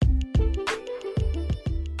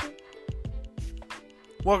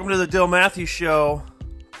Welcome to the DylMatthew Show,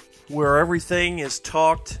 where everything is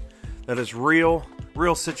talked that is real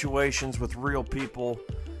situations with real people.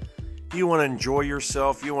 You want to enjoy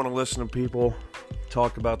yourself, you want to listen to people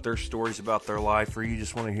talk about their stories about their life, or you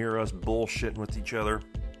just want to hear us bullshitting with each other,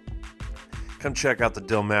 come check out the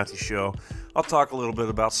DylMatthew Show. I'll talk a little bit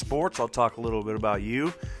about sports, I'll talk a little bit about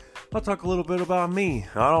you, I'll talk a little bit about me.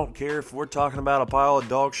 I don't care if we're talking about a pile of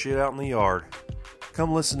dog shit out in the yard.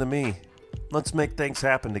 Come listen to me. Let's make things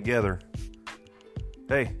happen together.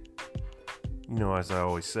 Hey, you know, as I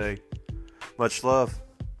always say, much love.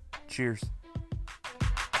 Cheers.